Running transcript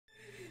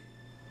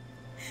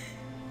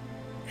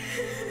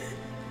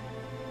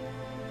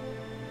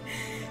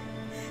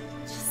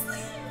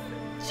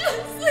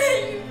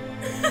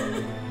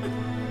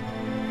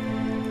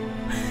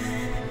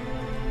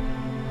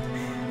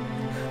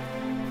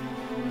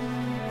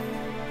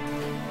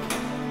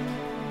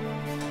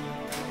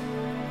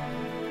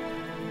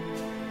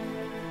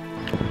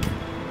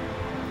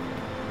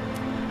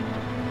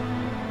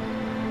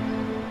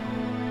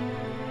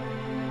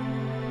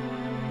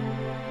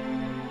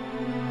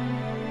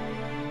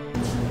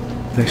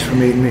Thanks for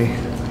meeting me.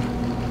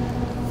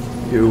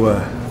 You,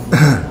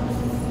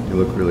 you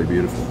look really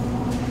beautiful.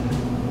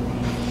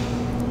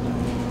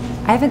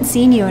 I haven't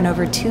seen you in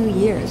over 2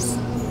 years.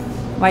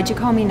 Why'd you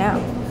call me now?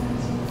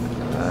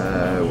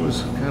 I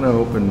was kind of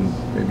hoping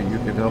maybe you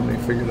could help me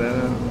figure that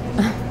out.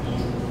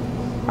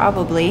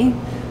 Probably.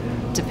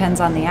 Depends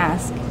on the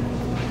ask.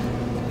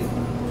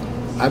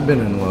 I've been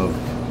in love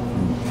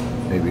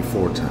maybe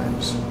 4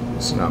 times.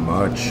 It's not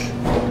much,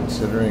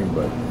 considering,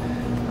 but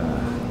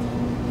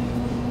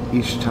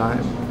each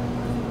time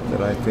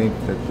that I think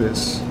that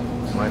this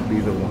might be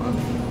the one,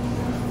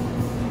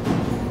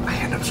 I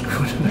end up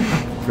screwing it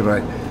up.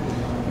 But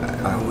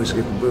I always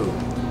get the boo.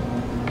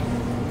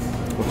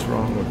 What's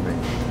wrong with me?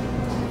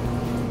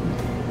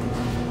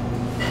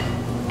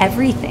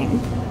 Everything.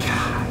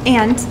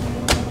 And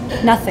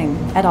nothing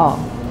at all.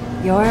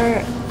 You're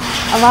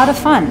a lot of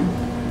fun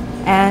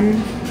and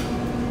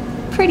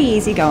pretty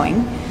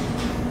easygoing,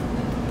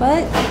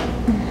 but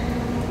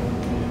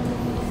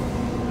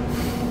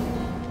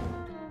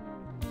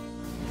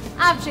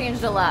I've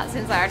changed a lot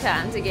since our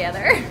time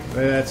together.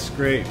 Well, that's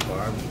great,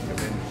 Barb. I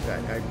mean,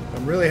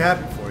 I'm really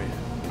happy for you.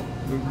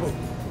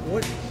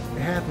 What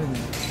happened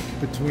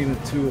between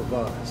the two of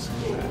us?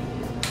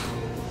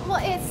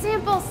 Well, it's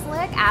simple,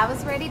 Slick. I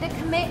was ready to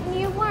commit and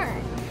you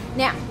weren't.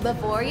 Now,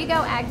 before you go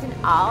acting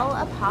all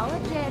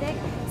apologetic,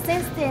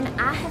 since then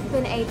I have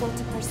been able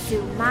to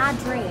pursue my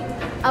dream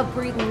of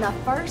breeding the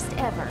first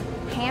ever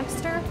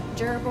hamster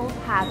gerbil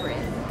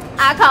hybrid.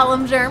 I call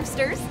them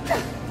germsters.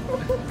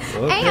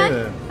 Okay,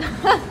 and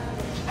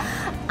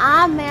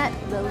I met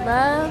the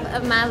love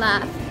of my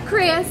life,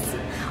 Chris.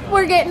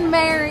 We're getting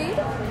married.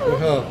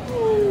 Well,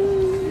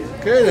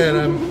 okay then.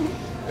 I'm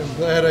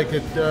glad I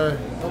could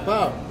help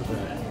out with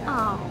that.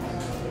 Oh,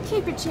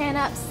 keep your chin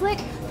up, Slick.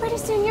 Pretty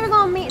soon you're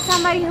gonna meet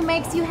somebody who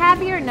makes you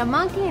happier than a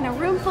monkey in a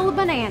room full of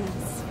bananas.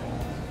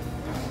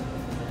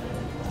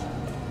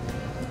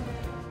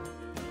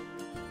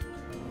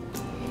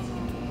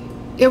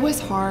 It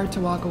was hard to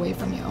walk away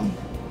from you.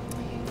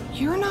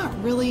 You're not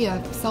really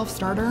a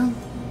self-starter.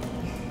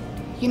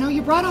 You know,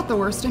 you brought out the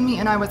worst in me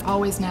and I was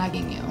always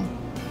nagging you.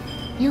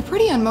 You're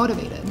pretty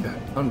unmotivated.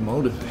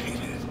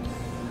 Unmotivated?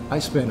 I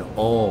spend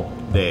all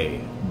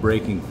day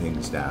breaking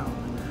things down,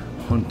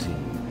 hunting,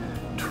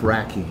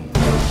 tracking.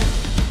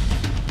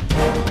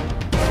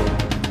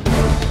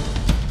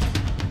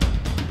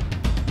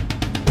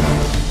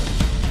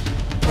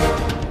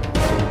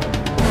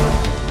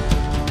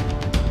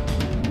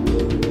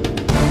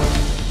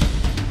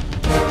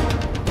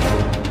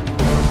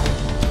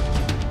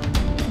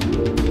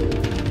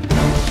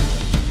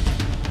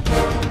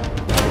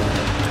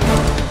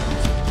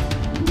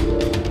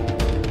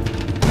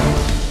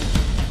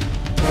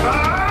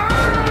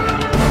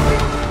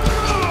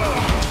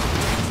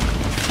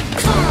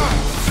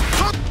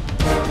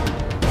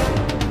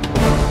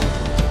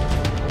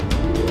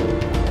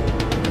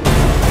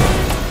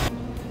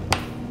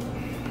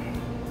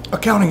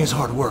 Accounting is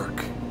hard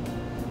work.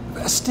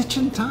 A stitch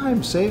in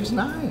time saves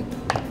 9.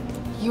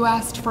 You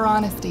asked for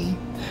honesty.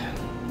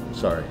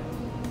 Sorry.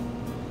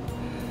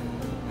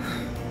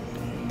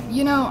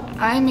 You know,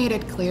 I made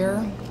it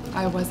clear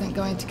I wasn't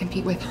going to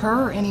compete with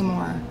her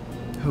anymore.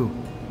 Who?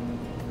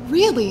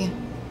 Really?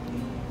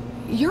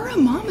 You're a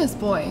mama's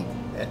boy.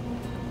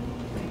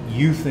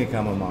 You think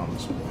I'm a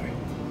mama's boy.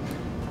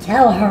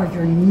 Tell her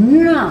you're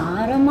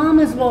not a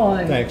mama's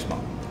boy. Thanks, Mom.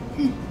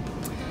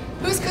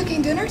 Who's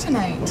cooking dinner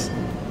tonight?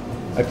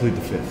 I plead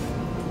the 5th.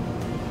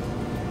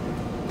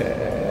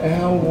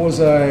 How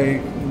was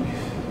I,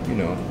 you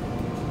know,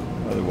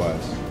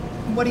 otherwise?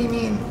 What do you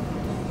mean?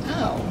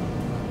 Oh.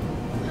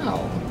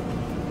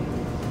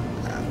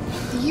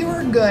 You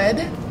were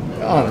good.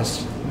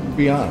 Honest.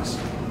 Be honest.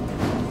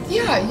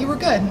 Yeah, you were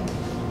good.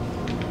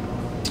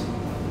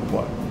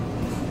 What?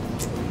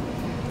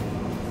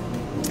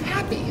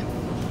 Happy.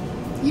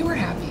 You were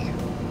happy.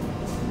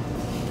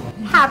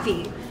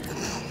 Happy.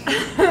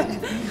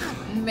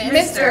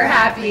 Mr.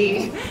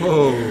 Happy.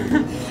 Whoa.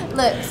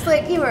 Look,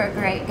 Slick, you were a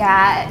great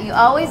guy. You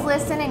always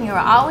listened and you were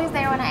always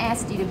there when I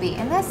asked you to be,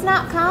 and that's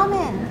not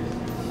common.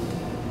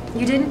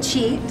 You didn't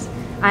cheat.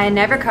 I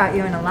never caught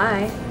you in a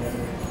lie.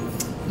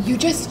 You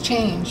just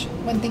change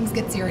when things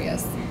get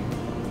serious.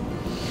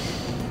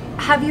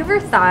 Have you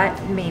ever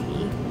thought,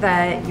 maybe,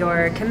 that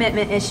your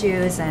commitment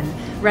issues and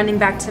running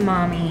back to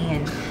mommy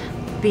and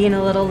being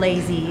a little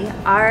lazy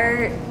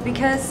are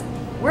because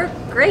we're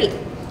great,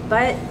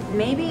 but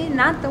maybe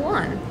not the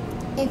one?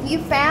 If you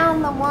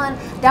found the one,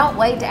 don't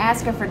wait to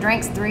ask her for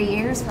drinks 3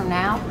 years from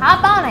now.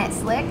 Hop on it,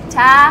 Slick.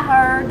 Tie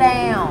her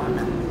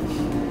down.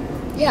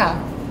 Yeah,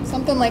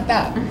 something like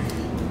that. I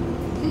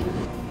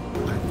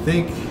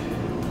think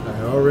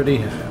I already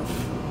have.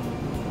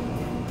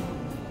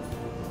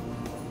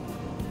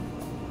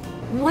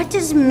 What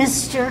does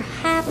Mr.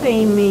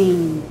 Happy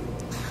mean?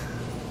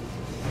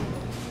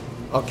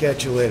 I'll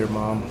catch you later,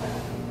 Mom.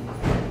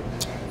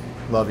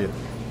 Love you.